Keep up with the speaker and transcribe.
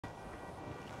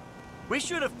We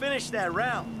should have finished that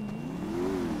round.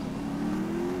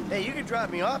 Hey, you can drop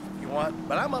me off if you want,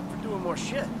 but I'm up for doing more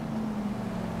shit.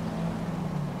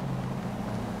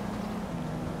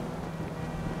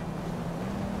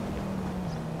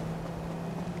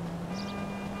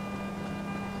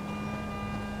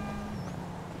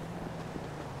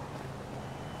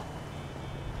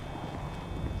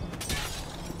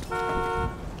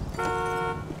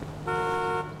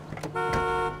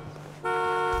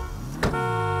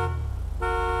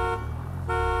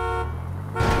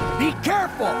 Be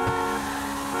careful!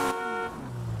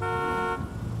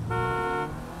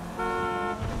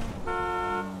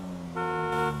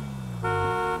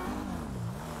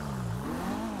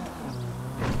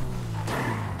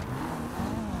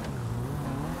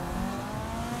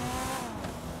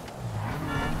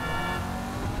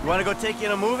 You wanna go take you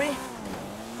in a movie?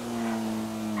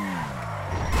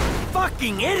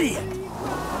 Fucking idiot!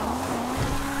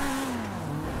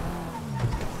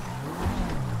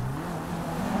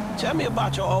 Tell me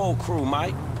about your old crew,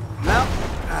 Mike. Well,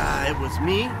 it was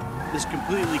me, this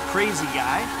completely crazy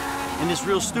guy, and this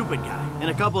real stupid guy,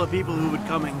 and a couple of people who would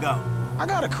come and go. I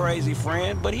got a crazy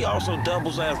friend, but he also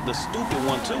doubles as the stupid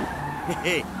one, too.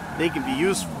 Hey, they can be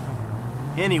useful.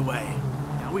 Anyway,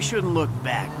 we shouldn't look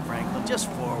back, Frank, but just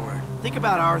forward. Think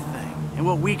about our thing, and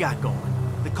what we got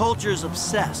going. The culture's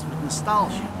obsessed with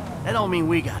nostalgia. That don't mean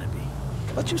we gotta be.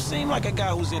 But you seem like a guy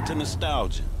who's into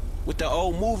nostalgia. With the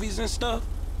old movies and stuff.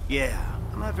 Yeah,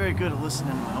 I'm not very good at listening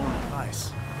to my own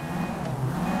advice.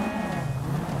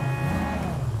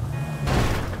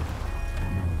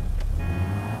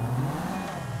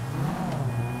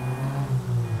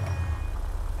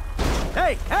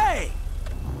 Hey, hey!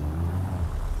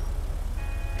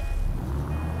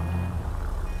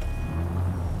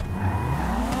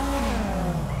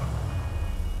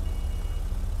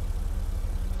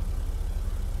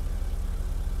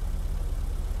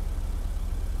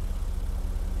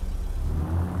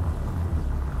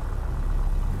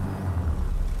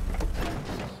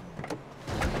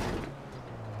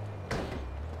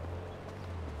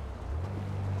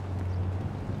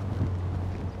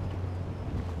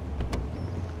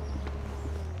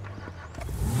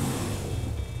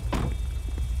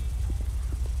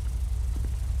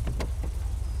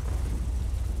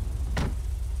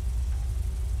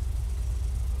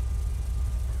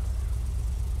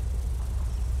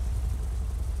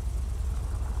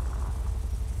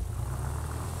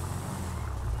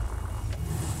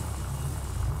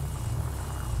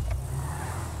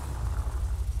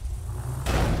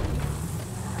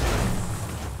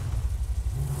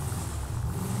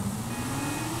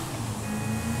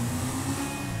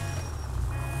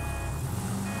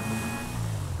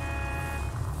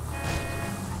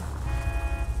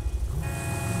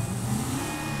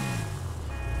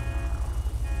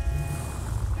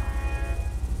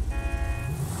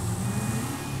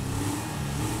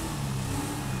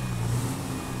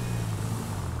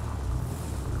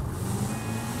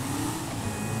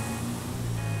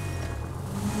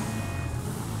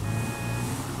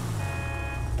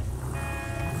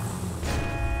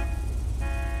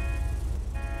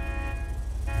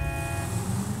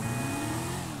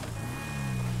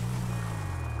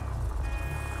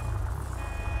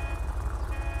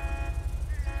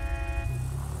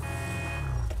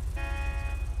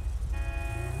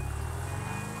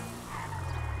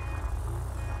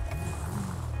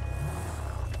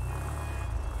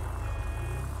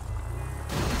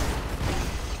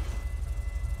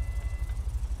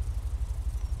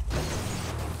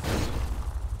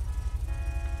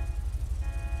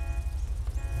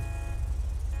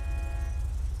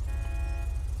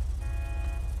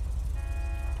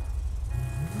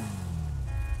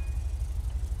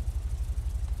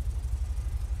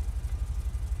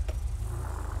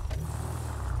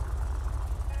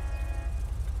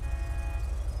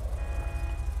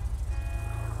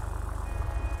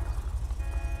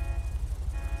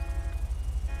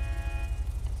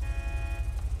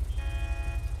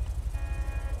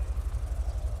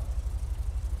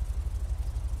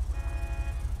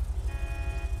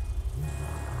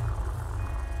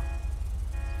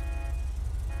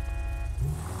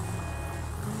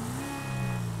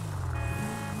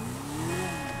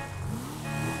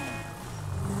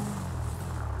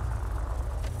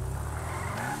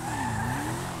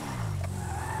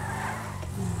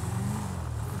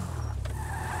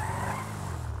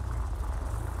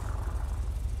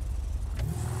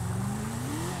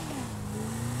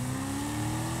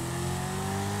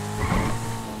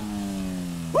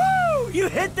 You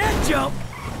hit that jump!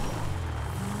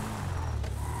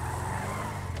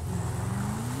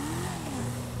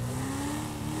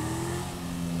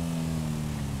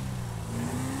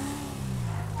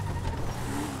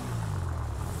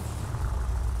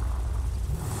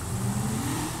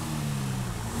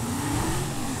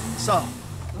 So,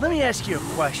 let me ask you a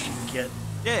question, kid.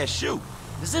 Yeah, shoot.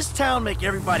 Does this town make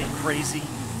everybody crazy?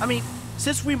 I mean,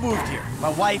 since we moved here, my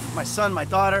wife, my son, my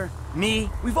daughter, me,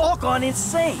 we've all gone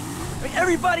insane. I mean,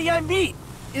 everybody I meet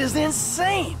is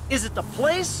insane. Is it the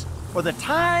place, or the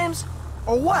times,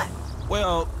 or what?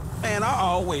 Well, man, I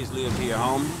always lived here,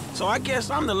 homie. So I guess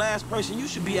I'm the last person you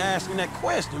should be asking that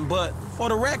question. But for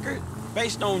the record,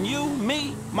 based on you,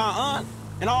 me, my aunt,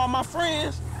 and all my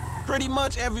friends, pretty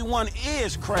much everyone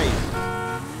is crazy.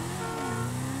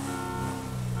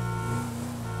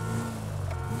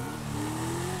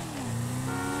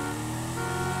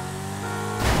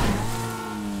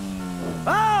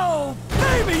 Oh,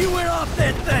 baby, you went off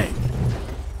that thing!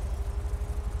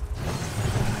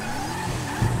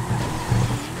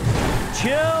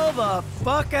 Chill the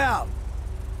fuck out.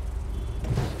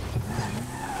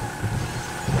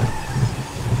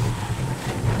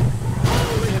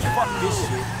 Man, fuck this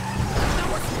shit. That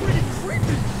was pretty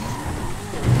creepy!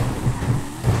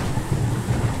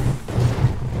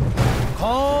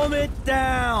 Calm it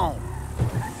down.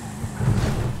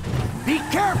 Be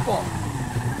careful!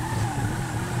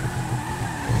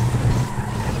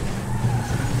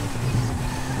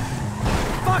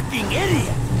 Fucking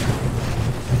idiot!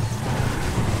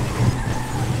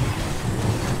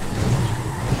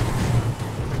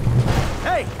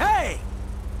 Hey, hey!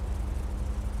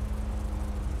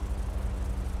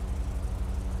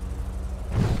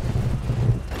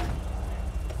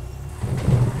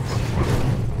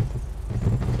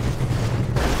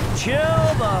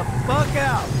 Chill the fuck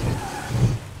out.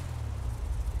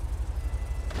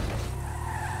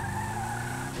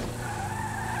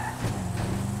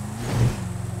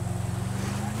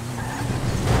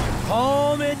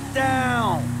 Calm it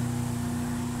down.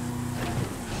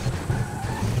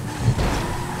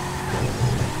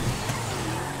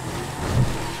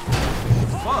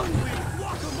 Fuck!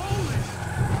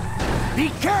 Be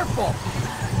careful!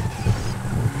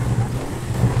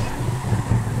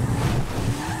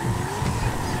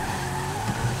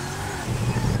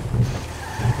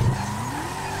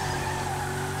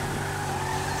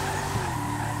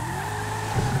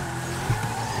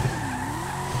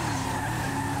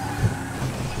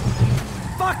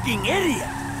 Fucking idiot!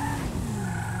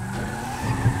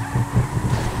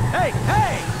 Hey,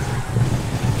 hey!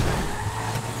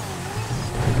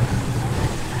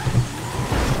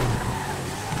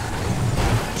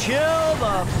 Chill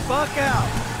the fuck out.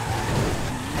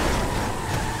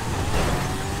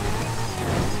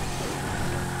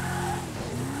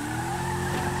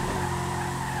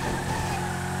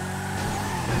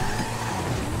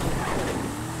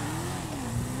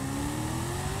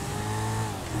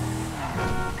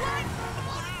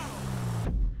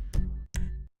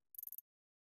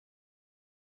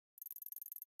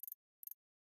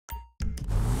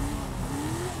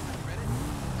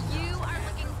 You are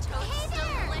looking toast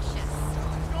delicious.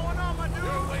 What's going on, my dude?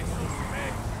 You're way so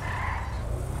big.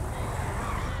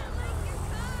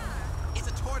 It's a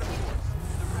tour de force.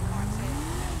 The repartee.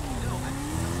 No, I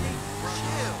mean,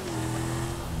 chill.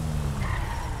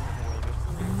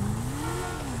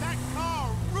 That car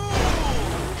rules!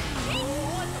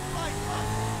 What the flight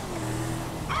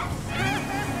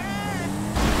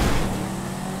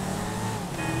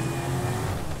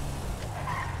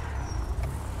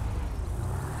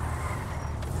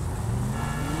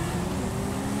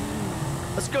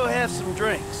Let's go have some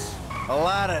drinks. A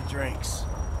lot of drinks.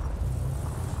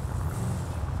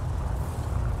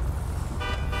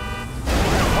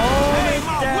 Calm it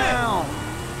down.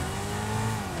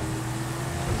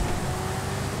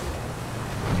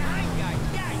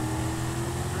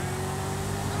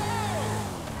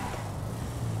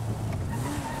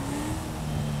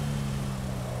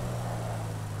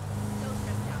 So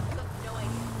stressed out. You have no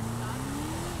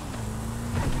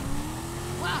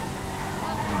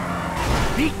idea.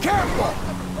 Be careful!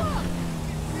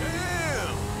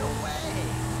 No way.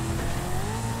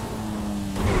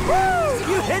 Woo!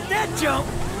 You hit that jump!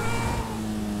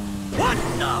 What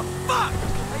the fuck?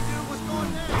 Hey, dude, what's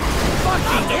going on?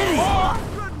 Fucking idiot! Oh,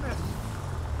 goodness.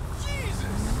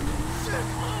 Jesus. Shit.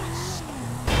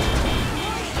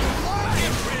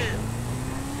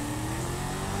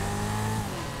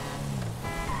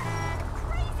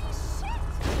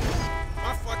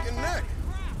 My fucking neck.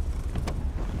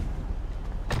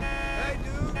 Hey,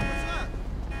 dude, what's up?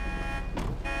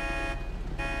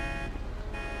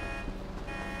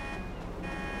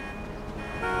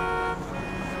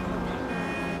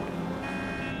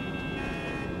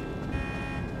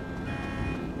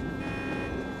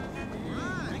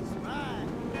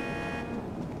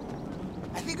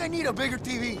 I think I need a bigger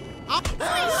TV.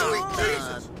 Sweet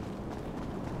Jesus!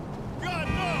 God,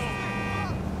 no!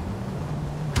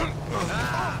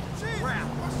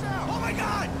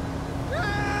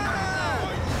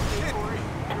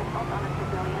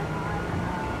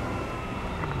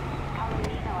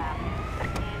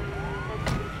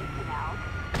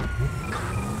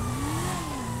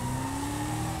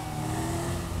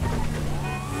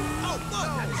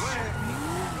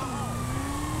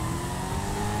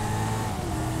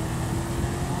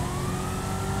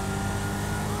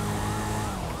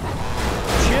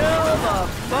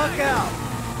 fuck out!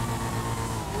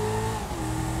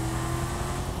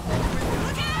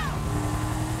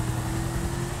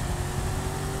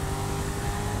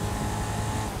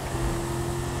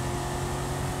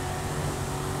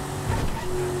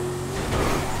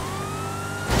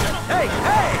 Hey,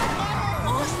 hey!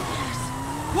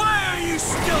 Why are you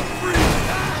still breathing?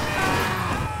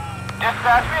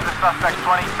 Dispatch, we have the suspect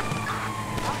 20.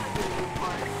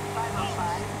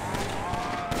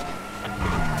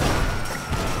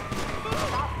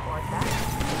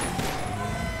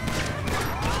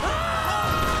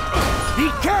 Be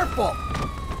careful!